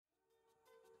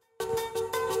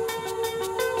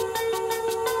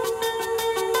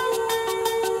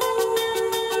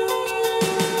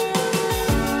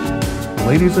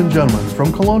ladies and gentlemen,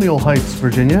 from Colonial Heights,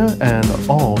 Virginia, and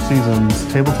All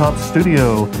Seasons Tabletop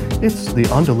Studio, it's The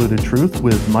Undiluted Truth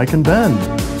with Mike and Ben.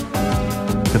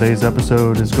 Today's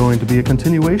episode is going to be a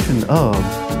continuation of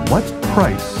What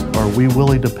Price Are We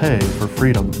Willing to Pay for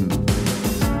Freedom?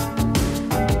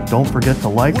 Don't forget to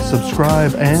like,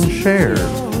 subscribe, and share.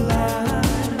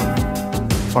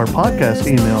 Our podcast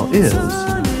email is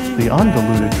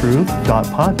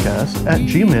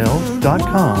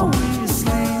TheUndilutedTruth.podcast@gmail.com.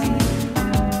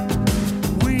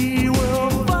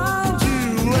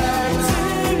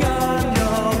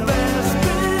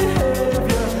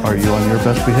 Are you on your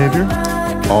best behavior?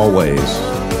 Always,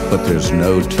 but there's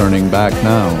no turning back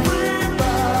now.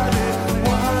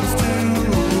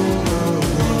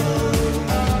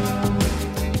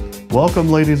 Welcome,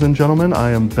 ladies and gentlemen.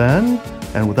 I am Ben,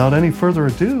 and without any further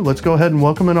ado, let's go ahead and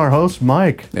welcome in our host,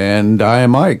 Mike. And I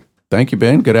am Mike. Thank you,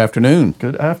 Ben. Good afternoon.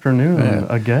 Good afternoon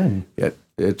again.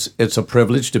 It's a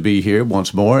privilege to be here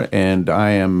once more, and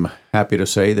I am happy to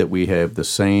say that we have the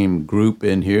same group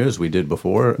in here as we did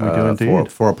before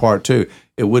for a part two.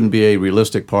 It wouldn't be a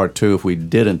realistic part two if we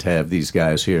didn't have these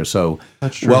guys here. So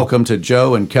that's true. Welcome to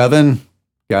Joe and Kevin,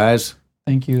 guys.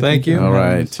 Thank you. Thank you. All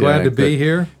right. Glad to be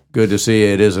here. Good to see you.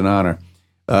 It is an honor.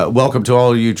 Welcome to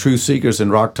all of you truth seekers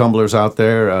and rock tumblers out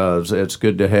there. It's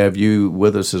good to have you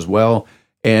with us as well.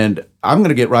 And I'm going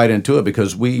to get right into it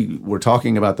because we were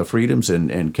talking about the freedoms,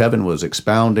 and Kevin was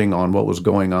expounding on what was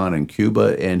going on in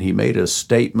Cuba, and he made a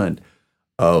statement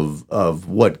of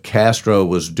what Castro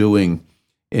was doing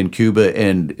in Cuba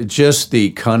and just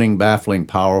the cunning, baffling,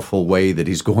 powerful way that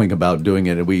he's going about doing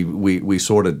it. And we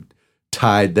sort of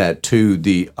tied that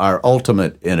to our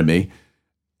ultimate enemy.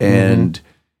 And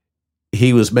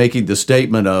he was making the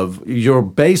statement of, you're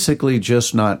basically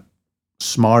just not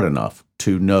smart enough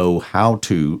to know how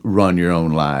to run your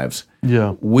own lives.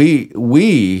 Yeah.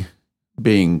 We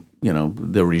being,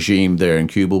 the regime there in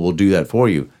Cuba will do that for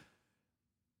you.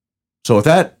 So with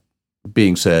that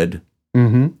being said,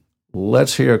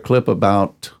 let's hear a clip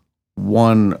about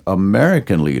one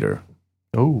American leader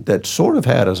that sort of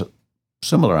had a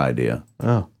similar idea.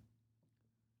 Oh.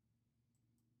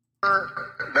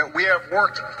 That we have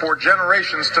worked for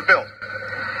generations to build.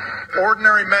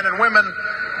 Ordinary men and women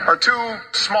are too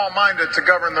small-minded to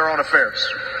govern their own affairs.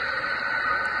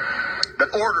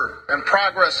 That order and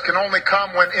progress can only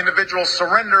come when individuals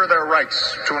surrender their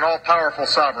rights to an all-powerful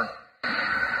sovereign.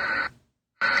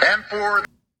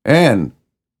 And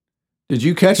did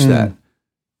you catch that?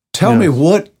 Tell me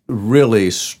what really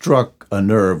struck a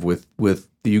nerve with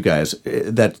you guys.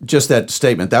 That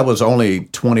statement. That was only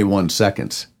 21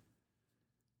 seconds.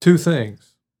 Two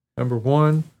things. Number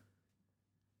one,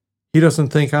 he doesn't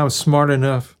think I'm smart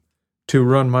enough to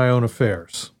run my own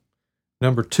affairs.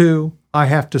 Number two, I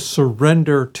have to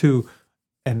surrender to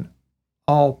an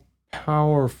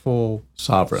all-powerful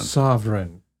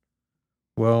sovereign.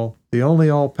 Well, the only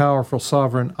all-powerful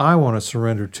sovereign I want to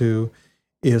surrender to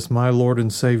is my Lord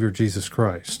and Savior, Jesus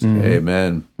Christ.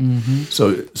 Amen.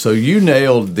 So you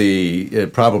nailed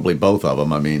probably both of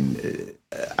them. I mean,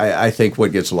 I think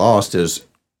what gets lost is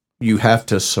you have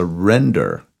to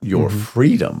surrender your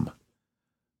freedom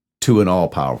to an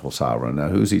all-powerful sovereign. Now,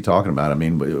 who's he talking about? I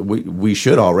mean, we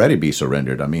should already be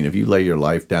surrendered. I mean, if you lay your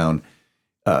life down,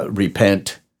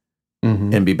 repent,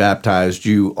 and be baptized,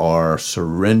 you are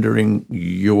surrendering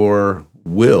your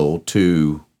will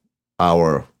to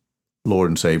our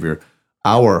Lord and Savior,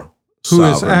 our who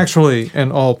sovereign. Is actually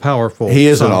an all-powerful He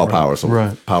is sovereign. an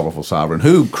all-powerful powerful sovereign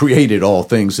who created all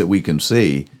things that we can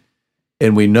see.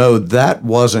 And we know that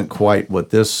wasn't quite what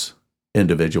this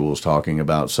individual was talking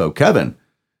about. So, Kevin,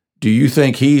 do you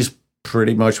think he's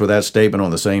pretty much with that statement on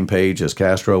the same page as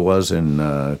Castro was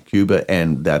in Cuba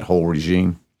and that whole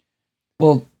regime?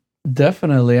 Well,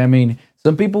 definitely. I mean,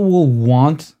 some people will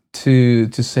want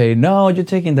to say, no, you're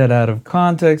taking that out of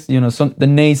context. The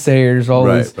naysayers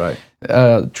always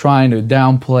trying to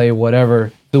downplay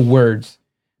whatever the words.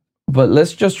 But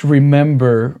let's just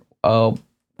remember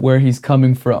where he's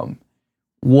coming from.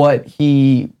 What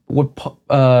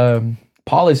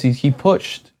policies he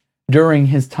pushed during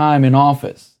his time in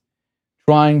office,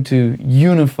 trying to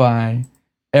unify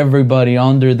everybody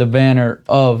under the banner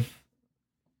of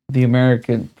the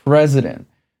American president,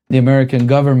 the American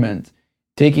government,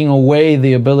 taking away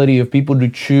the ability of people to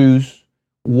choose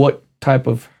what type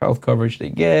of health coverage they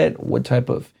get, what type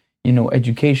of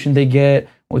education they get,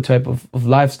 what type of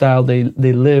lifestyle they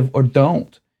live or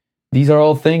don't. These are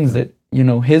all things that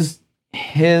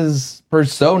his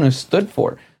persona stood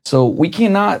for. So we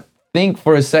cannot think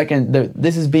for a second that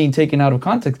this is being taken out of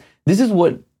context. This is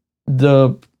what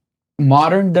the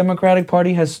modern Democratic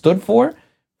Party has stood for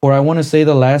I want to say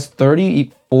the last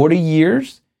 30, 40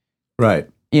 years Right.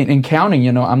 in counting.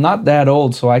 I'm not that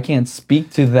old, so I can't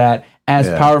speak to that as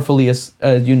powerfully as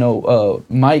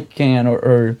Mike can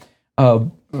or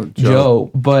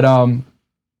Joe. But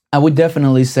I would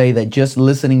definitely say that just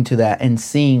listening to that and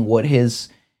seeing what his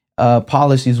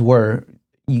policies were,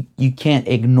 you can't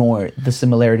ignore the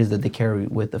similarities that they carry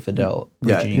with the Fidel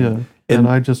regime. Yeah. And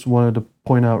I just wanted to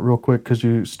point out real quick, because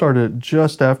you started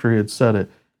just after he had said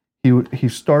it. He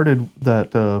started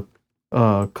that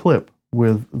clip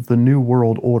with the New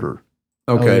World Order.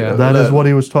 Okay, that is what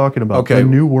he was talking about. Okay, the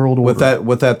New World Order.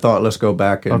 With that thought, let's go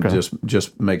back and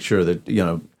just make sure that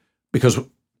because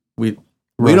we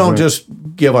don't just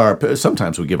give our.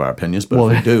 Sometimes we give our opinions, but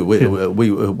if we do,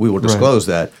 we will disclose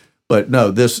that. But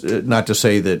no, this not to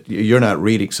say that you're not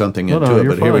reading something into it.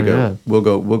 But here we go. Yeah. We'll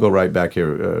go right back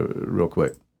here real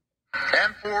quick.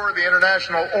 And for the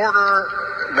international order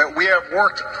that we have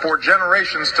worked for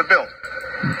generations to build.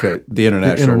 Okay, the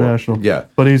international. Yeah,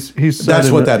 but he's said that's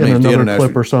what that means. In the another international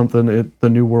clip or something. The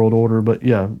New World Order, but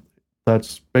yeah,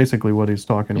 that's basically what he's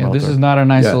talking about. This is not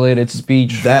an isolated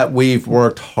speech. That we've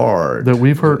worked hard. That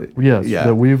we've heard. Yes. Yeah.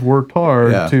 That we've worked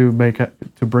hard to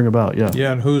bring about. Yeah.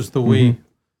 Yeah, and who's the we?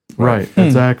 Right.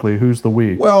 Exactly. Who's the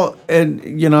we? Well, and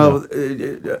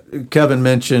Kevin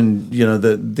mentioned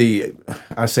the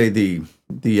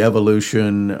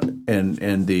evolution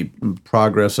and the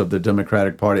progress of the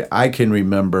Democratic Party. I can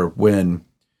remember when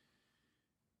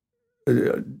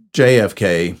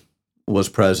JFK was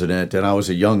president, and I was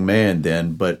a young man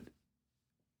then, but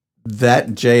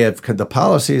that the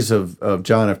policies of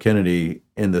John F. Kennedy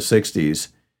in the 60s,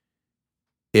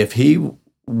 if he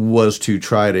was to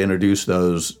try to introduce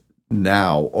those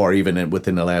now, or even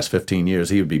within the last 15 years,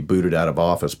 he would be booted out of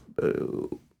office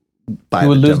by he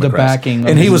would the lose Democrats. the backing,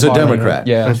 and he was a Democrat.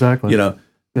 Yeah, exactly.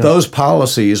 Those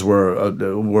policies were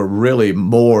really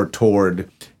more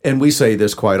toward, and we say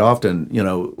this quite often,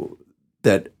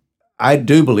 that I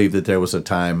do believe that there was a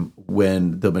time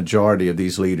when the majority of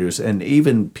these leaders and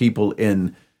even people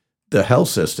in the health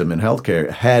system and healthcare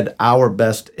had our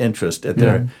best interest at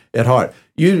heart.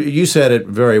 You said it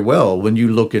very well when you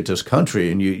look at this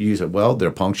country, and you said, well,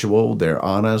 they're punctual, they're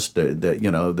honest,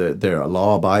 they're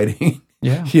law abiding.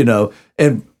 Yeah.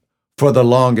 And for the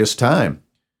longest time,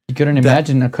 you couldn't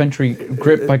imagine a country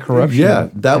gripped by corruption. Yeah,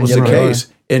 that was the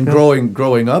case. And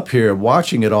growing up here,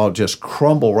 watching it all just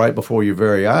crumble right before your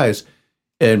very eyes,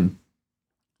 and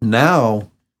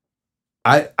now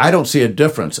I don't see a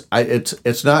difference.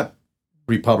 It's not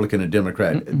Republican and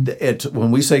Democrat. It's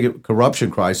when we say corruption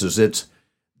crisis,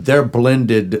 they're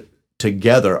blended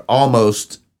together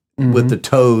almost with the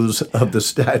toes of the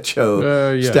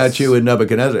statue in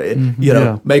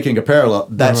Nebuchadnezzar. Making a parallel.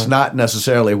 That's not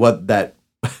necessarily what that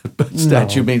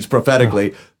statue means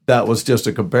prophetically. That was just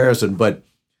a comparison, but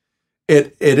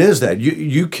it is that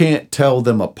you can't tell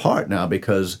them apart now,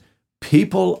 because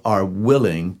people are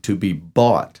willing to be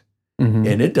bought,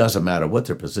 and it doesn't matter what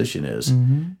their position is.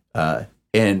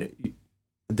 And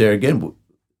there again,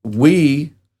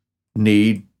 we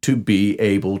need to be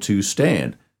able to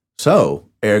stand. So,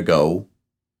 ergo,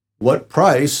 what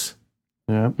price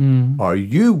are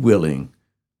you willing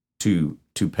to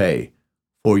pay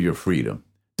for your freedom?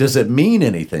 Does it mean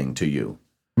anything to you?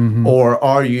 Or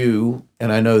are you,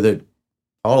 and I know that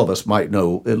all of us might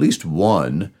know at least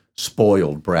one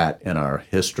spoiled brat in our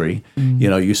history.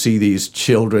 You see these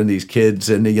children, these kids,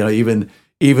 and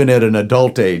even at an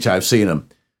adult age, I've seen them.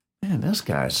 Man, this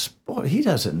guy's spoiled. He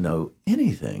doesn't know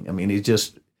anything. I mean, he's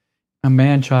just a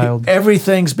man-child.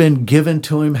 Everything's been given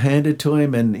to him, handed to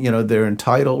him, and they're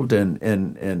entitled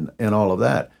and all of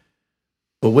that.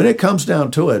 But when it comes down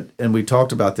to it, and we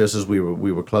talked about this as we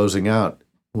were closing out,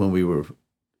 when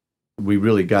we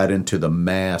really got into the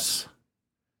mass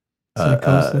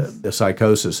the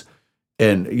psychosis.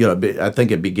 And I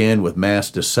think it began with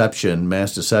mass deception.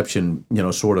 Mass deception,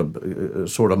 sort of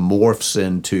morphs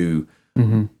into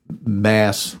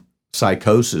mass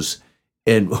psychosis.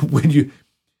 And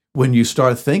when you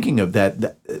start thinking of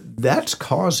that's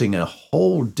causing a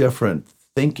whole different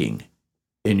thinking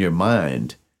in your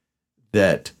mind,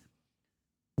 that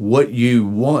what you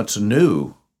once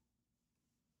knew,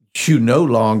 you no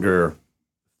longer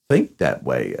think that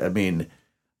way. I mean,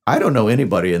 I don't know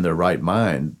anybody in their right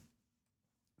mind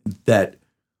that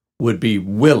would be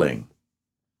willing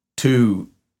to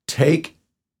take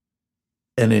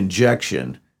an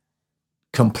injection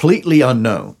completely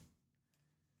unknown.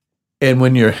 And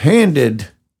when you're handed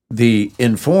the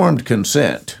informed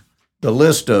consent, the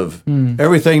list of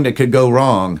everything that could go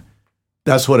wrong,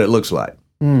 that's what it looks like.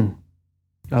 A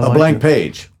blank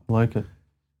page. I like it.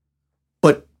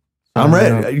 But I'm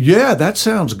ready. Yeah, that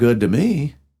sounds good to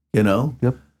me,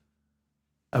 Yep.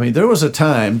 I mean, there was a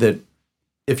time that,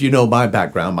 if you know my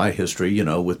background, my history,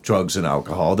 with drugs and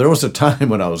alcohol, there was a time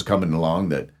when I was coming along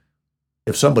that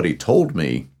if somebody told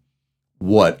me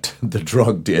what the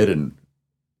drug did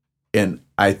and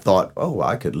I thought, oh,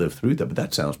 I could live through that, but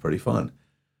that sounds pretty fun.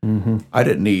 Mm-hmm. I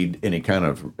didn't need any kind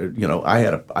of, I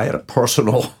had a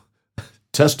personal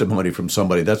testimony from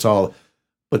somebody. That's all.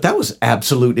 But that was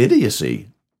absolute idiocy.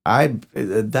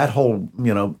 That whole,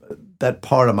 that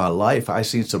part of my life, I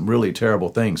seen some really terrible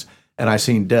things, and I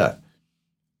seen death.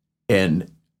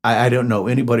 And I don't know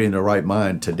anybody in their right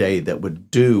mind today that would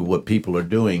do what people are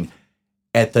doing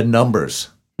at the numbers.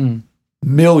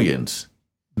 Millions,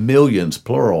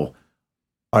 plural,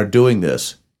 are doing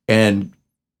this. And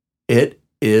it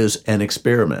is an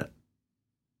experiment,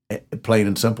 plain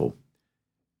and simple.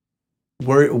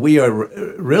 We are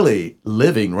really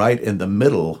living right in the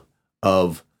middle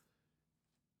of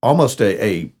almost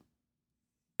it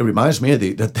reminds me of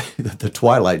the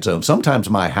Twilight Zone.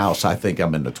 Sometimes my house, I think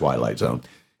I'm in the Twilight Zone,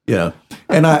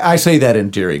 and I say that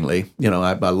endearingly.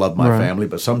 I love my family,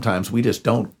 but sometimes we just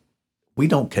don't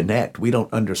connect. We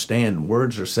don't understand.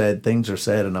 Words are said, things are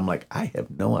said, and I'm like, I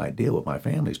have no idea what my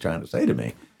family's trying to say to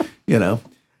me.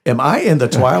 Am I in the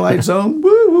Twilight Zone?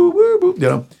 Woo, woo, woo,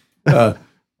 woo.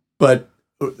 But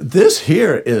this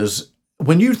here is,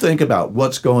 when you think about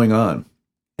what's going on,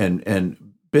 and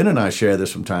Ben and I share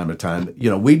this from time to time.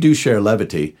 We do share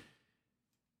levity,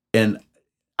 and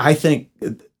I think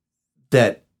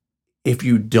that if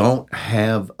you don't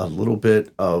have a little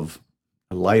bit of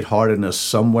lightheartedness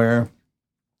somewhere,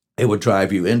 it would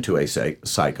drive you into a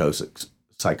psychosis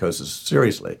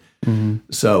seriously. Mm-hmm.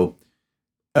 So,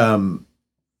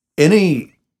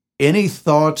 any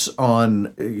thoughts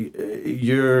on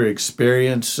your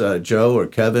experience, Joe or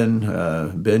Kevin,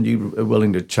 Ben? You are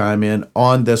willing to chime in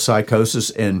on this psychosis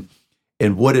and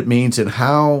what it means, and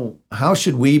how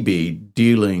should we be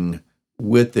dealing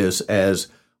with this as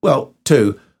well?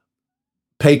 To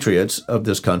patriots of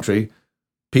this country,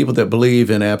 people that believe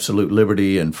in absolute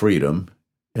liberty and freedom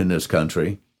in this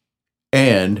country,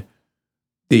 and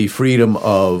the freedom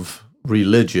of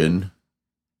religion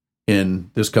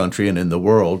in this country and in the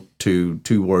world to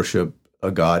worship a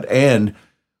God. And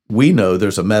we know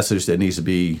there's a message that needs to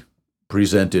be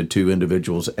presented to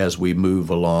individuals as we move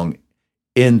along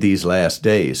in these last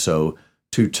days. So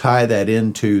to tie that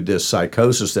into this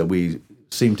psychosis that we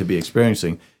seem to be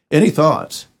experiencing, any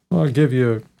thoughts? Well, I'll give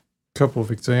you a couple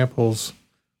of examples.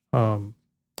 I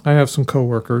have some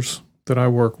coworkers that I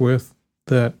work with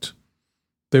that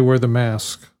they wear the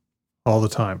mask all the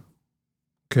time.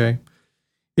 Okay.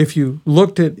 If you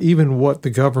looked at even what the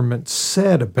government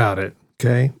said about it,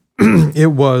 okay,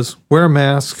 it was wear a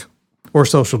mask or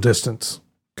social distance.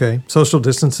 Okay. Social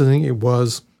distancing, it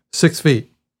was 6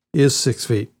 feet, is 6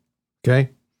 feet. Okay.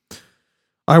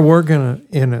 I work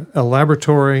in a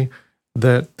laboratory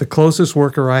that the closest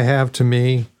worker I have to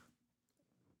me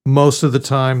most of the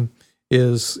time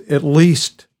is at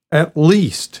least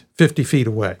 50 feet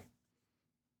away.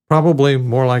 Probably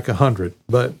more like 100,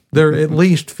 but they're at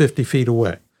least 50 feet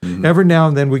away. Mm-hmm. Every now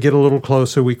and then we get a little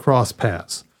closer, we cross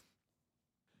paths.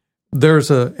 There's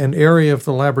an area of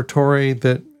the laboratory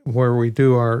where we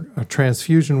do our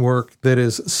transfusion work that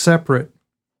is separate,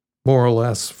 more or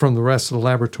less, from the rest of the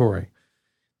laboratory.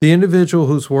 The individual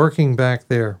who's working back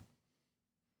there,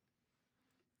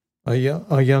 a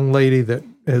young lady that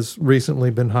has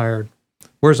recently been hired,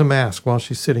 wears a mask while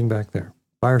she's sitting back there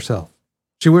by herself.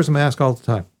 She wears a mask all the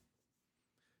time.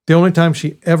 The only time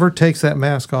she ever takes that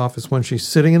mask off is when she's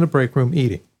sitting in the break room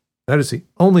eating. That is the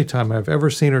only time I've ever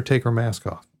seen her take her mask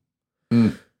off.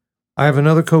 Mm. I have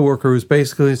another coworker who's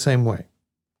basically the same way.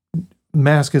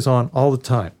 Mask is on all the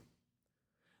time.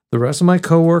 The rest of my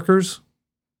coworkers,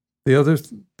 the other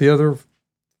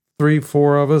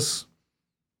 3-4 of us,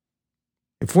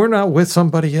 if we're not with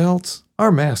somebody else,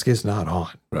 our mask is not on.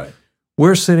 Right.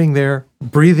 We're sitting there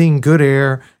breathing good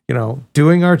air,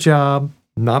 doing our job,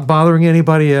 not bothering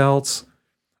anybody else.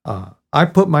 I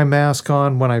put my mask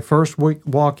on when I first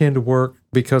walk into work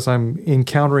because I'm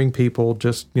encountering people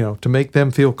just, to make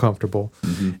them feel comfortable.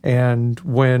 Mm-hmm. And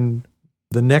when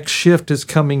the next shift is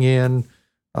coming in,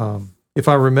 if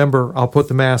I remember, I'll put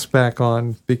the mask back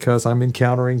on because I'm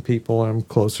encountering people and I'm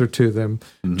closer to them,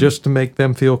 mm-hmm. just to make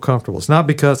them feel comfortable. It's not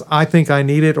because I think I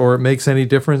need it or it makes any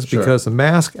difference, sure. because the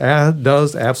mask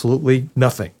does absolutely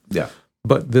nothing. Yeah.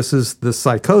 But this is the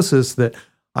psychosis that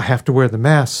I have to wear the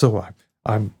mask so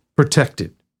I'm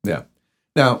protected. Yeah.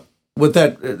 Now, with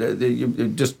that, you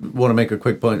just want to make a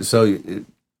quick point. So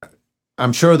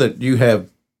I'm sure that you have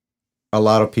a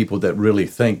lot of people that really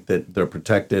think that they're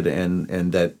protected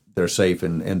and that they're safe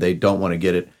and they don't want to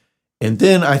get it. And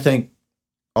then I think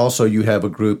also you have a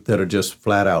group that are just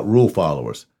flat out rule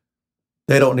followers.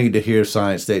 They don't need to hear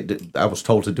science. I was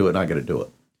told to do it, and I got to do it.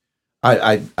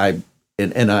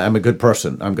 And I'm a good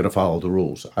person. I'm going to follow the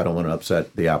rules. I don't want to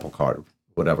upset the apple cart,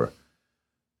 whatever.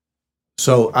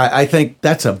 So I think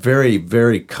that's a very,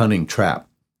 very cunning trap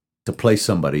to place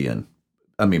somebody in.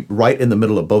 I mean, right in the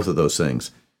middle of both of those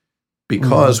things.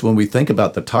 Because when we think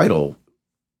about the title,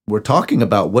 we're talking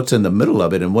about what's in the middle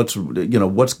of it, and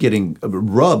what's getting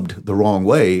rubbed the wrong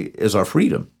way is our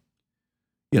freedom.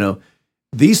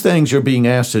 These things you're being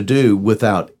asked to do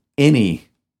without any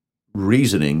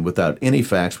reasoning, without any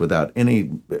facts, without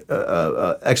any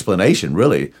explanation,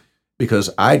 really, because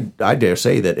I dare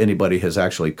say that anybody has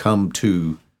actually come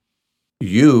to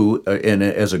you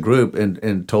as a group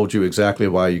and told you exactly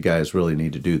why you guys really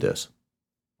need to do this.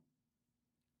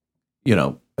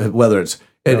 Whether it's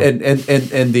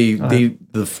and the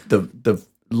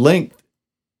length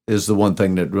is the one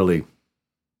thing that really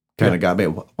kind of got me.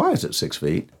 Why is it 6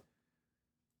 feet?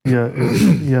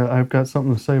 Yeah, I've got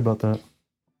something to say about that.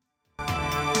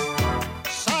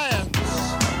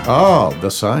 Oh,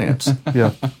 the science.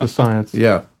 Yeah, the science.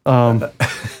 Yeah.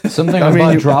 Something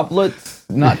about droplets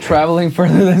not traveling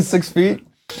further than 6 feet?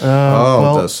 It's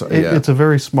a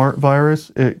very smart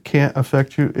virus. It can't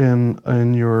affect you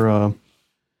in your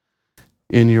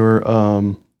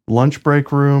lunch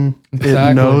break room.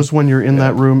 Exactly. It knows when you're in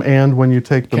that room and when you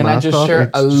take the mask off. Can I just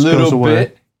share a little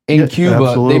bit? In Cuba,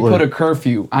 absolutely. They put a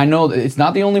curfew. I know that it's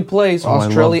not the only place.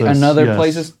 Australia and other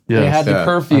places, they had the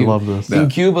curfew. I love this. In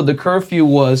Cuba, the curfew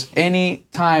was any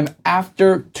time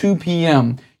after 2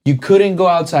 p.m. You couldn't go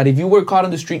outside. If you were caught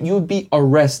on the street, you would be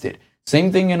arrested.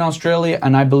 Same thing in Australia,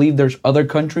 and I believe there's other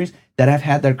countries that have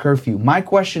had that curfew. My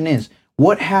question is,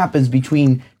 what happens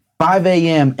between 5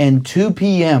 a.m. and 2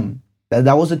 p.m.?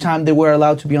 That was the time they were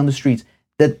allowed to be on the streets.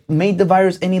 That made the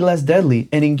virus any less deadly.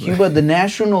 And in Cuba, the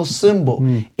national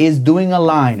symbol is doing a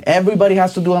line. Everybody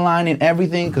has to do a line in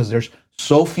everything because there's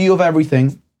so few of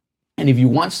everything. And if you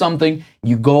want something,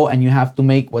 you go and you have to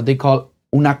make what they call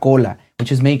una cola,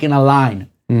 which is making a line.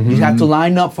 You have to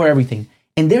line up for everything.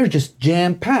 And they're just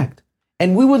jam-packed.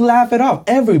 And we would laugh it off.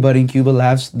 Everybody in Cuba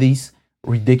laughs these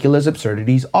ridiculous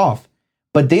absurdities off.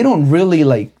 But they don't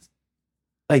really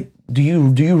do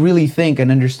you really think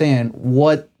and understand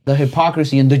what the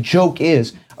hypocrisy and the joke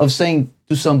is of saying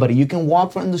to somebody, you can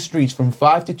walk from the streets from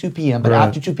 5 to 2 p.m., but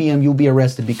after 2 p.m. you'll be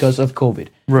arrested because of COVID.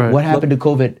 Right. What happened to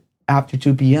COVID after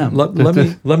 2 p.m.? Let me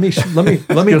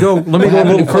go a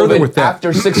little further with that.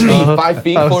 After 6 feet, 5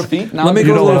 feet, 4 feet. Let me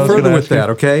go a little further with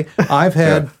that. Okay, I've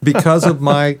had because of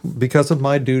my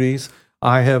duties,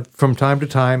 I have from time to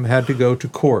time had to go to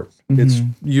court. It's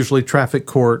usually traffic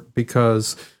court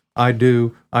because I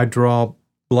draw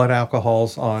blood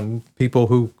alcohols on people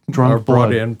who are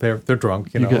brought in. They're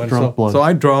drunk, you get drunk blood. So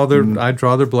I draw their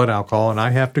blood alcohol, and I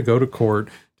have to go to court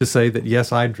to say that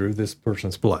yes, I drew this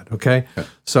person's blood. Okay,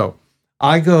 so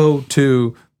I go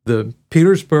to the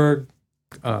Petersburg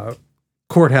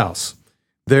courthouse.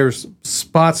 There's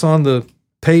spots on the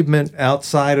pavement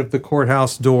outside of the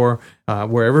courthouse door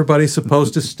where everybody's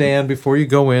supposed to stand before you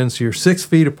go in. So you're 6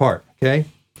 feet apart. Okay,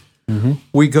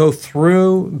 we go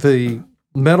through the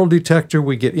metal detector,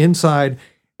 we get inside,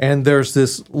 and there's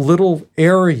this little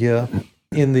area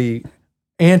in the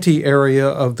ante area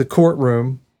of the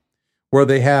courtroom where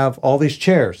they have all these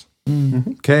chairs.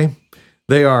 Okay?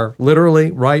 They are literally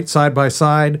right side by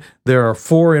side. There are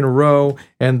 4 in a row,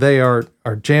 and they are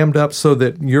jammed up so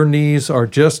that your knees are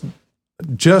just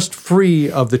free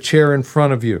of the chair in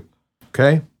front of you.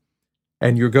 Okay?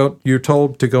 And you're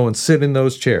told to go and sit in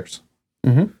those chairs.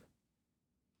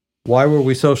 Why were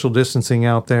we social distancing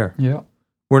out there? Yeah.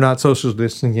 We're not social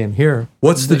distancing in here.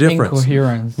 What's the difference?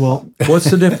 Incoherence. Well, what's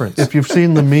the difference? If you've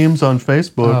seen the memes on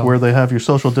Facebook where they have your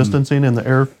social distancing in the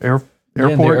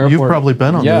airport, you've probably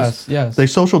been on this. Yes. They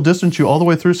social distance you all the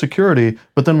way through security,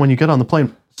 but then when you get on the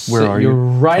plane, where are you? You're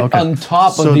right on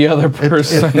top of the other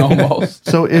person almost.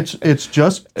 So it's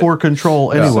just for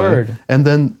control anyway. Absurd. And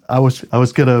then I was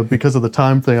gonna, because of the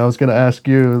time thing, I was gonna ask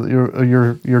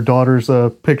you your daughter's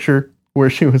picture where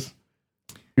she was.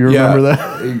 You remember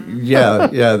that?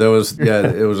 Yeah. There was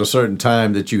it was a certain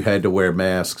time that you had to wear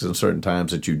masks and certain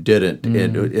times that you didn't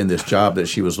in this job that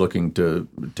she was looking to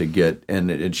get,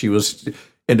 and she was.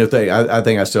 And the thing, I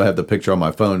think I still have the picture on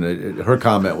my phone. Her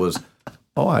comment was,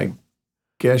 "Oh, I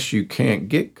guess you can't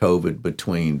get COVID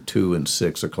between 2 and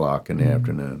 6 o'clock in the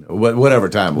afternoon, or whatever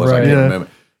time it was." Right. I can't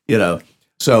remember.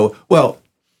 So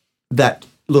that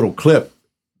little clip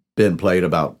been played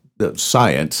about the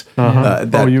science.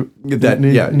 You need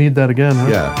that again, right?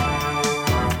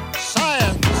 Yeah.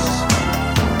 Science.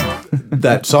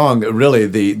 That song, really,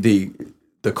 the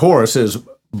chorus is,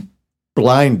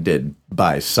 blinded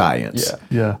by science.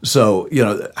 Yeah. So,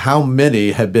 how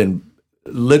many have been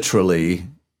literally,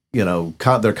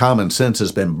 their common sense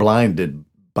has been blinded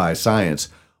by science?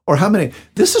 Or how many?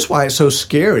 This is why it's so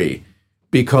scary,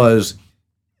 because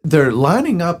they're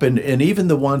lining up, and even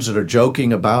the ones that are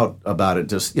joking about it,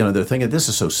 just, they're thinking, this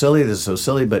is so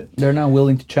silly, but they're not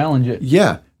willing to challenge it.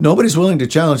 Yeah, nobody's willing to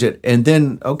challenge it. And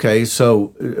then, okay,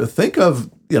 so think of,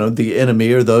 the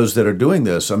enemy or those that are doing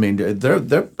this. I mean,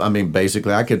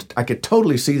 basically, I could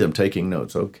totally see them taking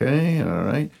notes. Okay, all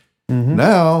right. Mm-hmm.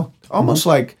 Now, almost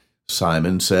like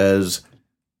Simon says,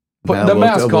 put the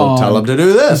mask on. We'll tell them to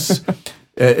do this.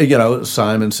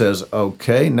 Simon says,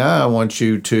 okay, now I want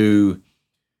you to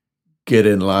get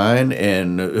in line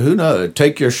and who knows,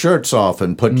 take your shirts off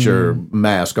and put your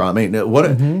mask on. I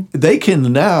mean, they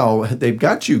can now, they've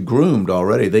got you groomed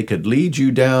already. They could lead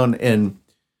you down, and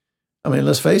I mean,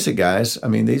 let's face it, guys. I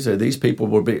mean, these people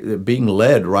were being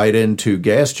led right into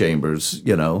gas chambers,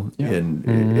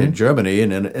 in Germany,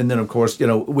 and then of course,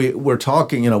 we're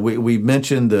talking, we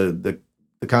mentioned the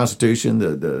Constitution,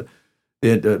 the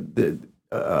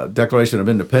Declaration of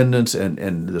Independence,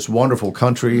 and this wonderful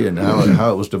country and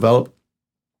how it was developed.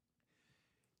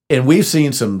 And we've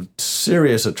seen some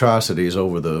serious atrocities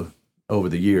over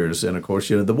the years, and of course,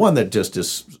 the one that just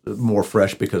is more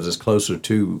fresh because it's closer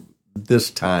to this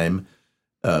time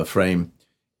frame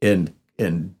in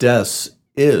deaths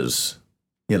is,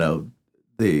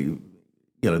 the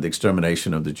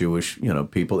extermination of the Jewish,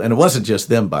 people. And it wasn't just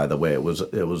them, by the way. It was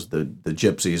the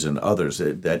gypsies and others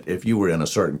that if you were in a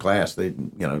certain class, they,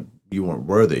 you weren't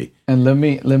worthy. And let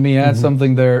me add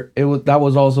something there. That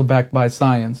was also backed by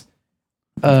science.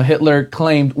 Hitler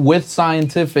claimed with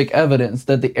scientific evidence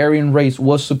that the Aryan race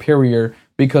was superior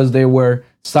because they were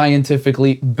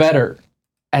scientifically better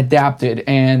adapted,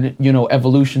 and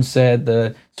evolution said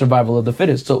the survival of the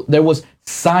fittest. So there was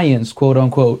science, quote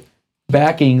unquote,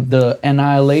 backing the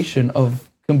annihilation of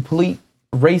complete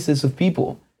races of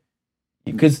people,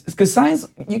 because science,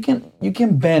 you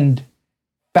can bend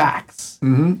facts,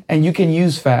 and you can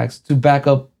use facts to back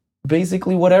up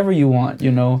basically whatever you want.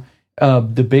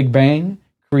 The Big Bang,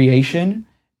 creation,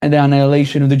 and the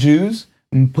annihilation of the Jews,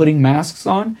 and putting masks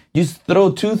on. You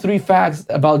throw 2-3 facts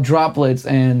about droplets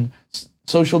and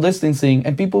social distancing,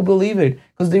 and people believe it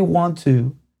because they want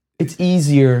to. It's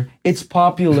easier. It's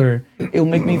popular. It'll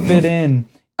make me fit in.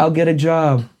 I'll get a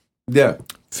job. Yeah.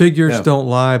 Figures don't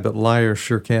lie, but liars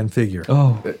sure can figure.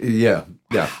 Oh. Yeah.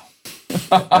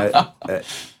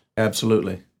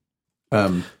 Absolutely.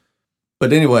 But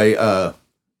anyway,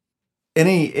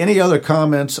 any other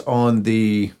comments on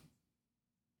the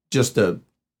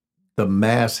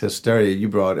mass hysteria you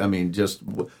brought? I mean, just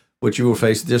what you were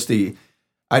facing, just the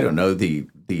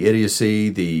idiocy,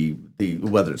 the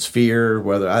whether it's fear,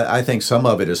 I think some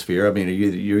of it is fear. I mean,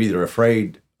 you're either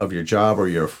afraid of your job or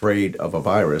you're afraid of a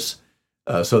virus.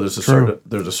 So there's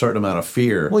a certain amount of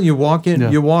fear. Well, you walk into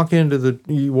a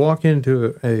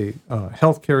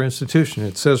healthcare institution.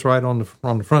 It says right on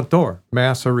the front door,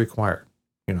 masks are required.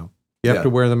 You have to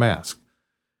wear the mask.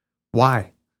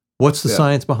 Why? What's the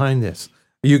science behind this?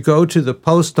 You go to the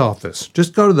post office.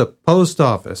 Just go to the post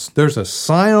office. There's a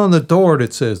sign on the door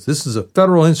that says, this is a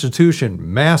federal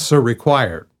institution. Masks are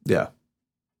required. Yeah.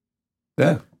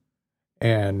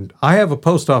 And I have a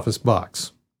post office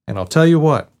box. And I'll tell you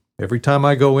what, every time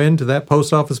I go into that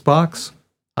post office box,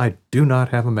 I do not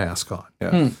have a mask on.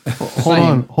 Yeah.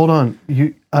 Hold on.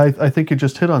 I think you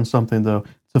just hit on something, though.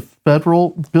 It's a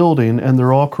federal building, and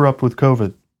they're all corrupt with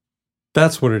COVID.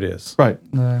 That's what it is. Right.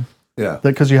 Yeah.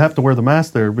 Because you have to wear the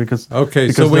mask there because so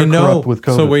we know with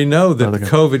COVID. So we know that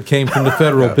COVID came from the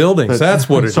federal buildings. That's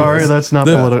what it is. Sorry, that's not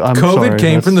political. COVID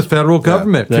came from the federal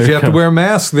government because you have to wear a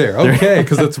mask there. Okay,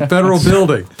 because it's a federal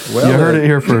building. Well, you heard it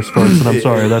here first, folks, and I'm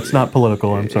sorry. That's not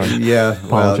political. I'm sorry. Yeah.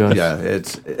 Apologize.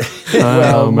 It's.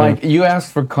 Mike, you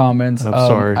asked for comments. I'm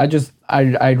sorry.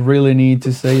 I really need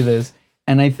to say this.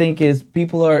 And I think we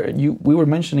were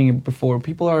mentioning it before,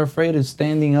 people are afraid of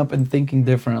standing up and thinking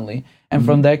differently. And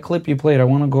from that clip you played, I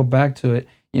want to go back to it,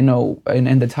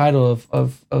 and the title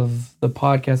of the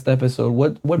podcast episode.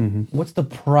 What's the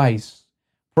price?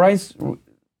 Price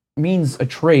means a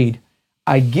trade.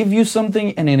 I give you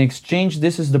something, and in exchange,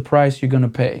 this is the price you're going to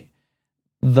pay.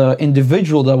 The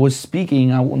individual that was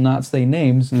speaking, I will not say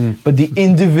names, but the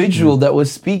individual that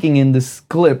was speaking in this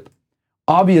clip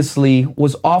obviously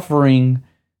was offering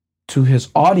to his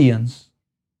audience,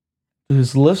 to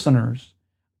his listeners,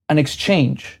 an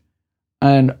exchange,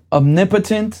 an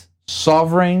omnipotent,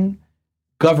 sovereign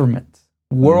government,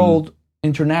 world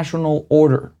international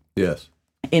order. Yes.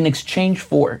 In exchange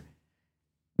for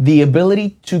the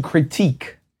ability to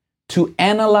critique, to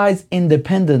analyze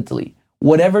independently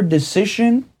whatever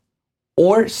decision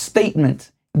or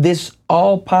statement this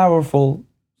all-powerful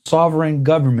sovereign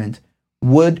government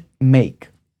would make.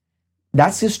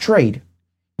 That's his trade.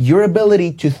 Your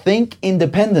ability to think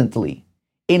independently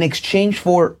in exchange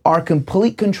for our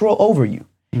complete control over you.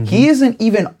 He isn't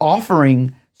even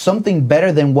offering something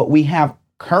better than what we have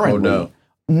currently. Oh,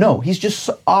 No, he's just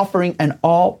offering an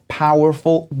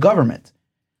all-powerful government.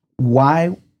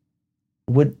 Why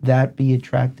would that be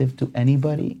attractive to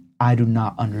anybody? I do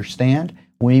not understand.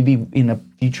 Maybe in a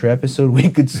future episode we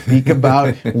could speak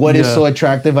about what is so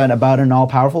attractive and about an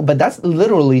all-powerful, but that's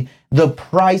literally the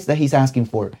price that he's asking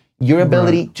for. Your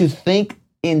ability to think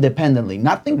independently,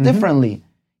 not think differently.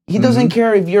 He doesn't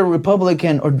care if you're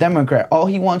Republican or Democrat. All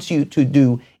he wants you to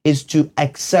do is to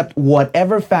accept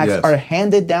whatever facts are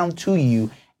handed down to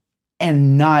you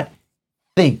and not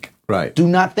think. Right. Do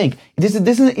not think. This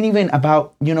isn't even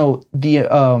about,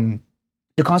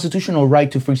 the constitutional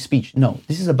right to free speech. No,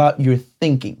 this is about your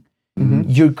thinking,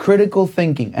 your critical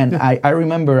thinking. And I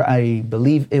remember, I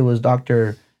believe it was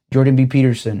Dr. Jordan B.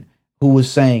 Peterson who was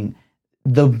saying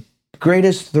the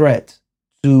greatest threat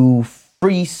to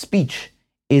free speech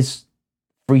is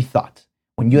free thought.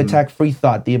 When you attack free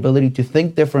thought, the ability to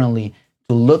think differently,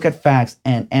 to look at facts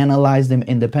and analyze them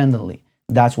independently,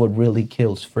 that's what really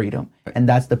kills freedom. And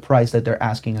that's the price that they're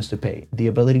asking us to pay, the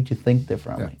ability to think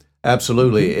differently. Yeah,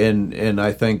 absolutely. And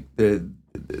I think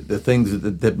the thing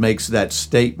that makes that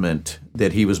statement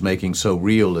that he was making so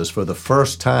real is, for the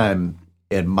first time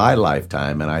in my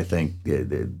lifetime, and I think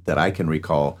that I can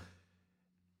recall,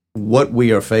 what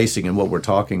we are facing and what we're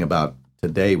talking about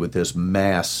today with this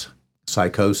mass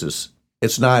psychosis,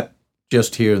 it's not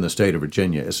just here in the state of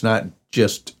Virginia. It's not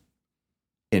just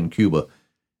in Cuba.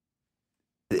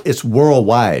 It's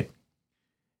worldwide.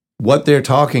 What they're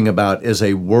talking about is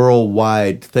a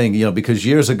worldwide thing, because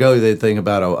years ago they think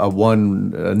about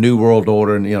a new world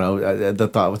order, and the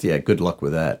thought was, good luck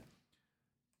with that.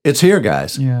 It's here,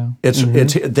 guys. Yeah. It's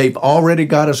they've already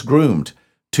got us groomed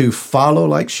to follow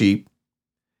like sheep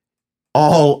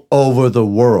all over the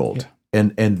world.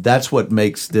 And that's what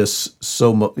makes this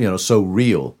so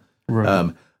real.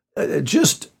 Right.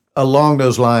 Just along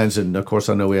those lines, and of course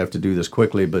I know we have to do this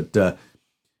quickly, but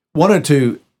wanted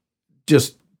to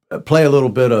just play a little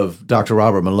bit of Dr.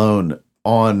 Robert Malone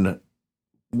on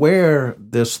where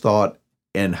this thought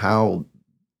and how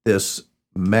this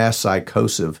mass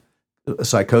psychosis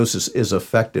is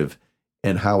effective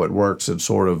and how it works, and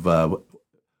sort of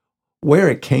where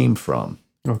it came from.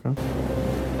 Okay.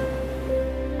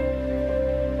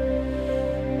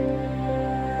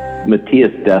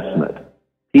 Matthias Desmet.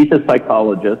 He's a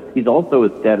psychologist. He's also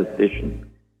a statistician.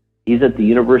 He's at the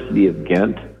University of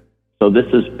Ghent. So this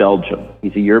is Belgium.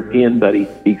 He's a European, but he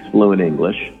speaks fluent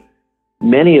English.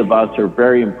 Many of us are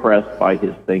very impressed by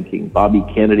his thinking. Bobby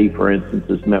Kennedy, for instance,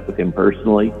 has met with him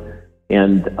personally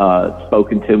and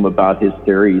spoken to him about his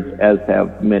theories, as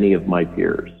have many of my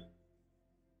peers.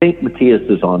 I think Matthias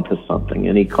is onto something,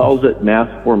 and he calls it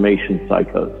mass formation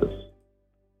psychosis.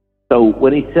 So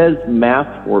when he says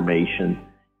mass formation,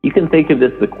 you can think of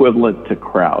this equivalent to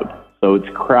crowd. So it's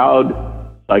crowd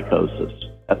psychosis.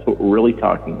 That's what we're really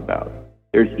talking about.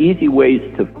 There's easy ways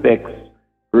to fix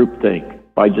groupthink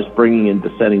by just bringing in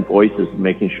dissenting voices and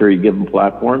making sure you give them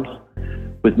platforms.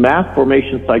 With mass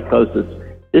formation psychosis,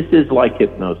 this is like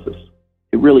hypnosis.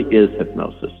 It really is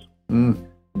hypnosis.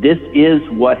 This is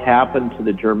what happened to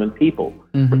the German people.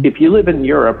 If you live in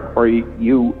Europe, or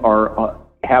you are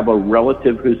have a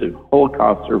relative who's a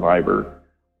Holocaust survivor,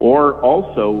 or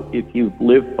also if you've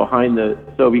lived behind the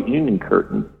Soviet Union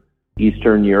curtain,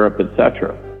 Eastern Europe,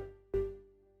 etc.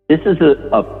 This is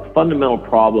a fundamental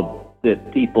problem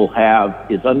that people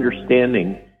have, is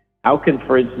understanding how can,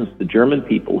 for instance, the German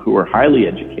people, who are highly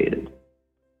educated,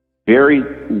 very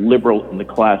liberal in the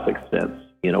classic sense,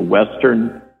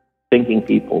 Western thinking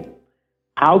people,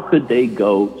 how could they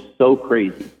go so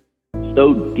crazy,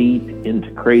 so deep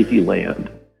into crazy land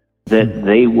that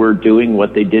they were doing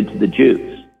what they did to the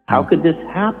Jews? How could this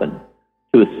happen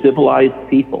to a civilized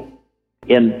people?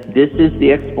 And this is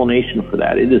the explanation for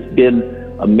that. It has been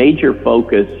a major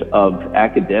focus of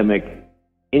academic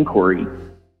inquiry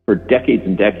for decades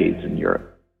and decades in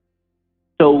Europe.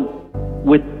 So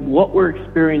with what we're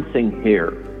experiencing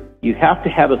here, you have to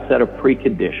have a set of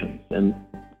preconditions.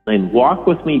 And walk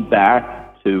with me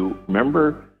back to,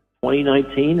 remember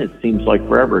 2019? It seems like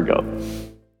forever ago.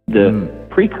 The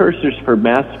precursors for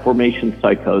mass formation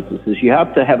psychosis is you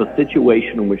have to have a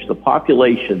situation in which the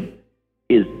population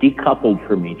is decoupled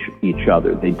from each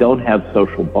other. They don't have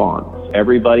social bonds.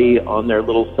 Everybody on their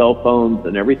little cell phones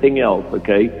and everything else,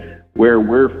 okay, where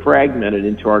we're fragmented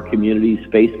into our communities,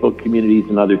 Facebook communities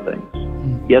and other things.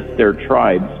 Yes, they're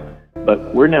tribes,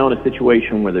 but we're now in a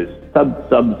situation where there's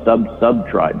sub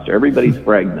tribes. Everybody's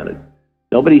fragmented.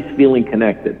 Nobody's feeling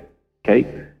connected.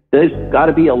 Okay? There's got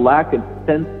to be a lack of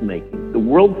sense making. The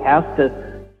world has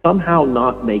to somehow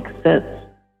not make sense.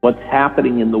 What's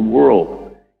happening in the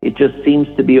world? It just seems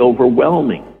to be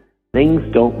overwhelming. Things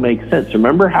don't make sense.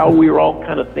 Remember how we were all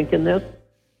kind of thinking this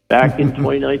back in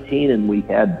 2019, and we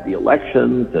had the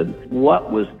elections and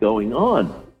what was going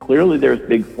on? Clearly there's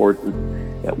big forces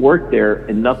at work there,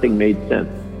 and nothing made sense.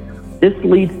 This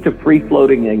leads to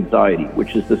free-floating anxiety,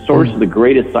 which is the source of the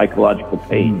greatest psychological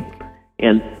pain.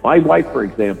 And my wife, for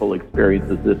example,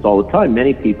 experiences this all the time.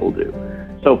 Many people do.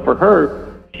 So for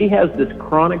her, she has this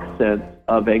chronic sense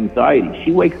of anxiety.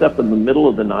 She wakes up in the middle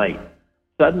of the night,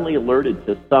 suddenly alerted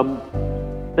to some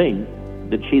thing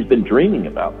that she's been dreaming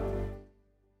about.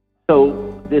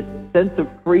 So this sense of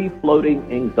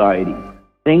free-floating anxiety,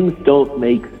 things don't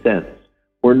make sense.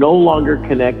 We're no longer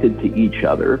connected to each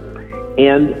other.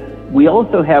 And we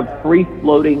also have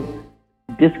free-floating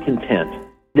discontent,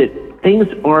 that things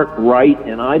aren't right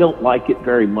and I don't like it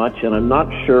very much and I'm not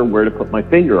sure where to put my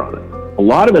finger on it. A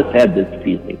lot of us had this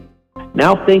feeling.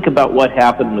 Now think about what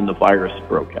happened when the virus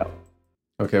broke out.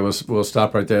 Okay, we'll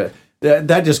stop right there.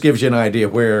 That just gives you an idea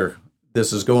where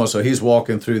this is going. So he's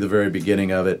walking through the very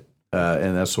beginning of it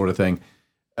and that sort of thing.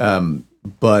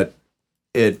 But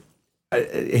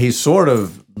he's sort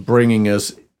of bringing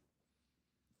us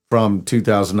from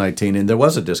 2019, and there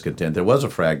was a discontent. There was a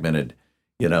fragmented,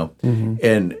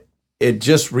 and it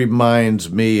just reminds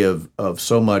me of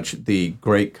so much the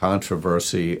great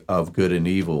controversy of good and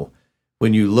evil.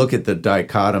 When you look at the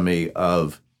dichotomy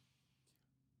of,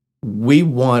 we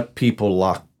want people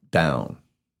locked down.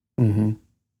 Mm-hmm.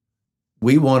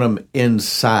 We want them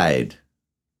inside.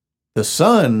 The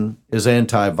sun is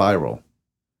antiviral.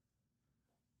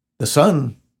 The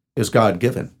sun is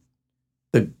God-given.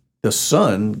 The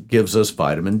sun gives us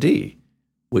vitamin D,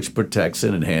 which protects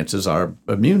and enhances our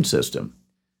immune system.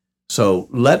 So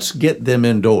let's get them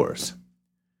indoors.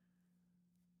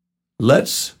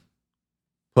 Let's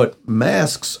put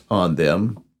masks on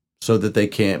them so that they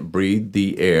can't breathe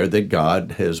the air that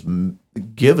God has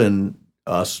given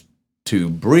us to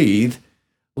breathe.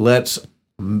 Let's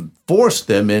force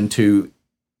them into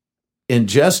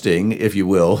ingesting, if you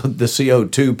will, the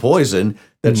CO2 poison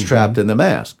that's trapped in the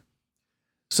mask.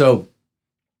 So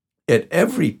at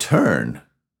every turn,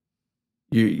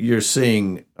 you're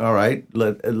seeing, all right,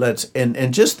 let's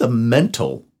and just the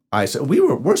mental.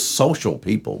 We're social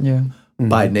people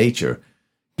by nature.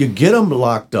 You get them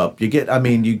locked up. You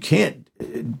can't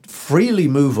freely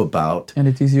move about, and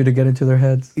it's easier to get into their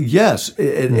heads. Yes,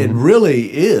 it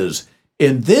really is.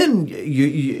 And then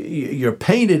you're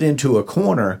painted into a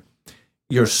corner.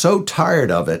 You're so tired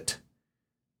of it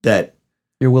that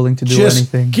you're willing to do just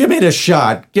anything. Give me the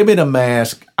shot. Give me the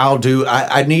mask. I'll do.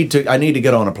 I need to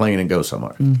get on a plane and go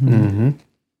somewhere. Mm-hmm.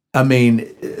 I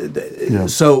mean,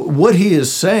 so what he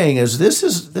is saying is this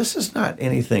is not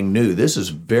anything new. This is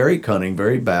very cunning,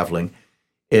 very baffling,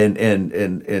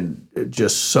 and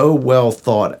just so well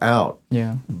thought out.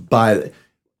 Yeah.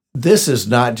 This is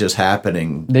not just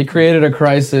happening. They created a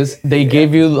crisis. They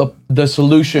gave you the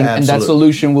solution, Absolutely. and that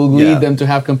solution will lead them to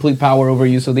have complete power over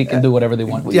you, so they can do whatever they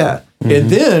want with you. And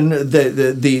then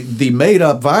the made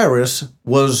up virus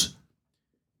was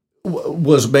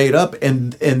made up,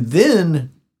 and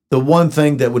then the one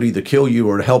thing that would either kill you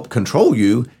or help control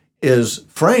you is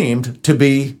framed to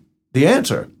be the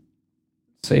answer,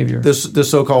 Savior. This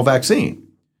so-called vaccine.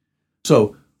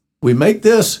 So we make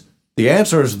this. The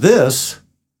answer is this.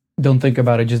 Don't think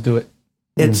about it, just do it.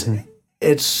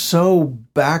 It's so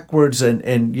backwards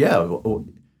and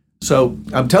so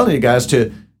I'm telling you guys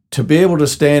to be able to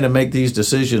stand and make these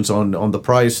decisions on the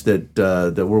price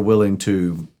that we're willing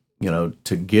to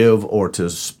to give or to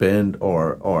spend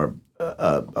or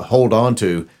hold on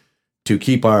to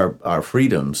keep our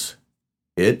freedoms.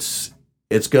 It's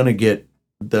going to get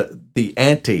the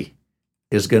ante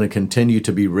is going to continue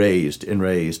to be raised and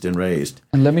raised and raised.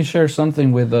 And let me share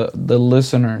something with the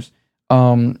listeners.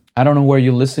 I don't know where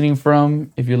you're listening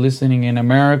from. If you're listening in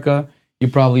America, you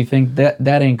probably think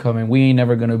that ain't coming. We ain't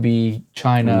never going to be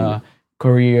China,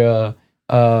 Korea,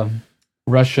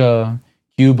 Russia,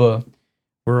 Cuba.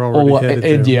 We're already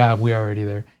headed there. Yeah, we're already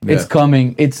there. Yeah. It's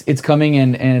coming. It's coming,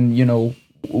 and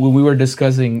when we were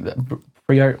discussing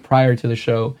prior to the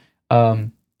show,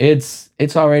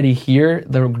 it's already here.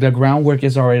 The groundwork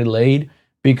is already laid,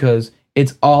 because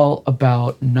it's all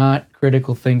about not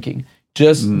critical thinking.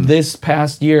 Just this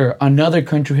past year, another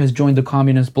country has joined the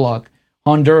communist bloc.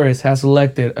 Honduras has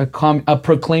elected a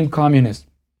proclaimed communist.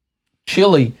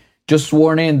 Chile just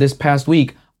sworn in this past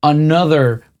week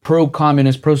another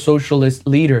pro-communist, pro-socialist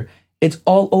leader. It's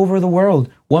all over the world.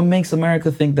 What makes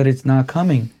America think that it's not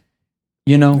coming?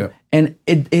 You know, Yeah. and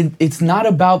it's not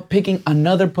about picking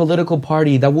another political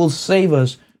party that will save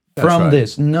us That's from right.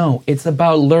 this. No, it's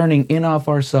about learning in of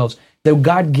ourselves that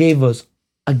God gave us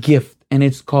a gift, and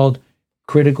it's called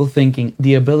critical thinking,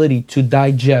 the ability to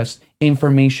digest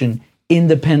information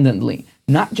independently.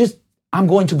 Not just, I'm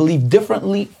going to believe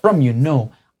differently from you.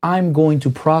 No, I'm going to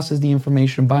process the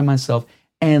information by myself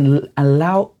and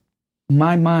allow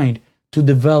my mind to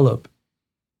develop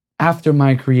after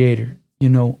my Creator. You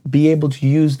know, be able to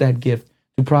use that gift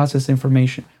to process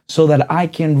information so that I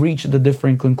can reach the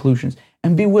different conclusions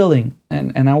and be willing.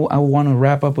 And I want to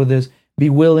wrap up with this: be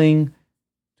willing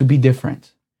to be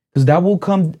different, because that will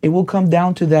come. It will come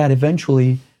down to that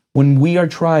eventually when we are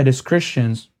tried as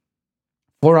Christians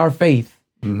for our faith.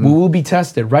 Mm-hmm. We will be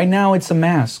tested. Right now, it's a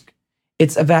mask,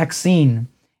 it's a vaccine,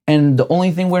 and the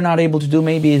only thing we're not able to do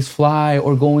maybe is fly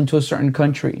or go into a certain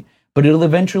country. But it'll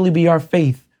eventually be our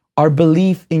faith, our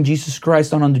belief in Jesus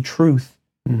Christ and on the truth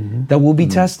that will be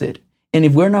tested. And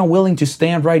if we're not willing to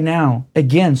stand right now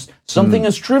against something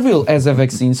as trivial as a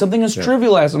vaccine, something as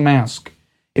trivial as a mask,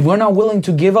 if we're not willing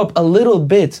to give up a little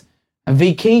bit, a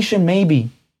vacation maybe,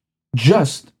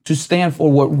 just to stand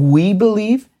for what we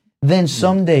believe, then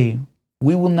someday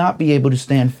we will not be able to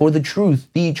stand for the truth,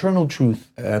 the eternal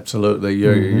truth. Absolutely.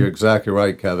 You're exactly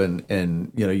right, Kevin.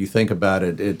 And, you know, you think about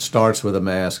it, it starts with a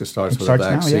mask, it starts with a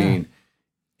vaccine.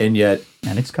 And yet,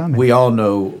 And it's coming. we all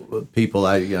know people,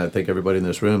 I think everybody in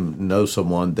this room knows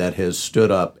someone that has stood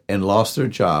up and lost their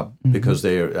job because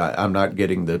I'm not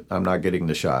getting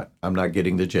the shot. I'm not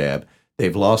getting the jab.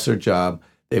 They've lost their job.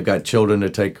 They've got children to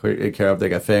take care of. They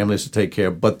got families to take care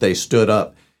of, but they stood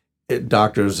up.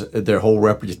 Doctors, their whole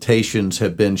reputations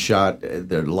have been shot.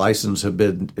 Their license have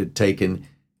been taken,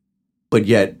 but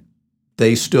yet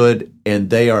they stood and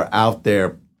they are out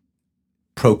there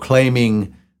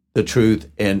proclaiming the truth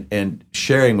and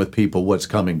sharing with people what's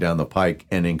coming down the pike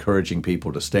and encouraging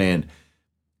people to stand.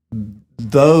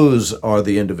 Those are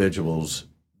the individuals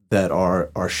that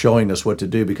are showing us what to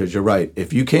do, because you're right.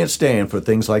 If you can't stand for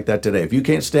things like that today, if you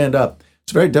can't stand up,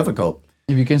 it's very difficult.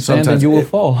 If you can stand, then Sometimes you will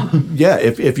fall. Yeah,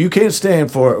 if you can't stand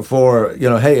for you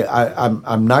know, hey,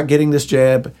 I'm not getting this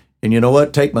jab, and you know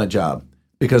what? Take my job,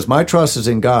 because my trust is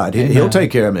in God. He'll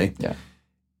take care of me. Yeah.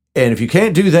 And if you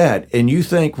can't do that, and you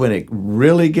think when it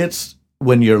really gets,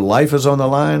 when your life is on the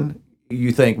line,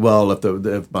 you think, well,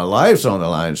 if my life's on the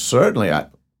line, certainly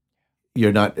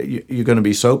you're going to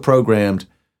be so programmed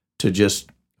to just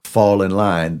fall in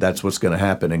line. That's what's going to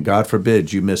happen, and God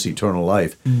forbid you miss eternal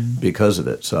life because of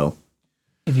it. So.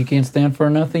 If you can't stand for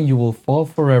nothing, you will fall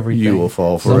for everything. You will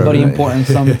fall for Somebody everything.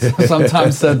 important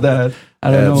sometimes said that.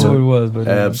 I don't know who it was, but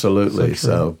absolutely. so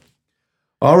So,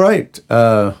 all right.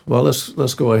 Well,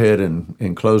 let's go ahead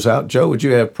and close out. Joe, would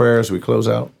you have prayer as we close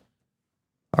out?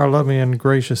 Our loving and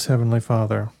gracious Heavenly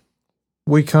Father,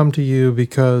 we come to you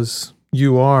because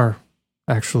you are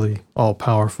actually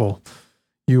all-powerful.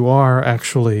 You are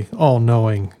actually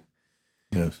all-knowing.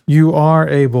 Yes. You are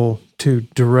able to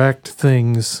direct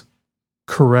things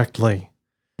correctly.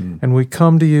 And we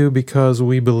come to you because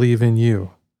we believe in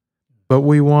you. But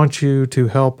we want you to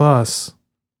help us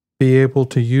be able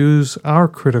to use our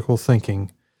critical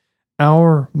thinking,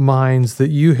 our minds that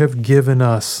you have given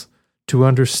us to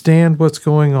understand what's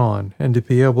going on and to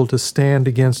be able to stand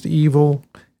against evil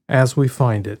as we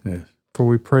find it. Yes. For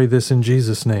we pray this in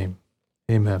Jesus' name.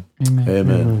 Amen. Amen.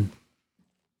 Amen.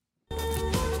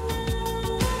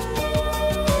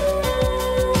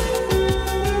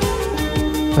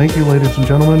 Thank you, ladies and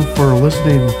gentlemen, for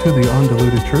listening to The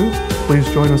Undiluted Truth.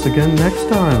 Please join us again next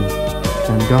time,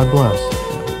 and God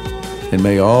bless. And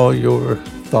may all your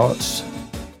thoughts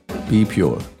be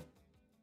pure.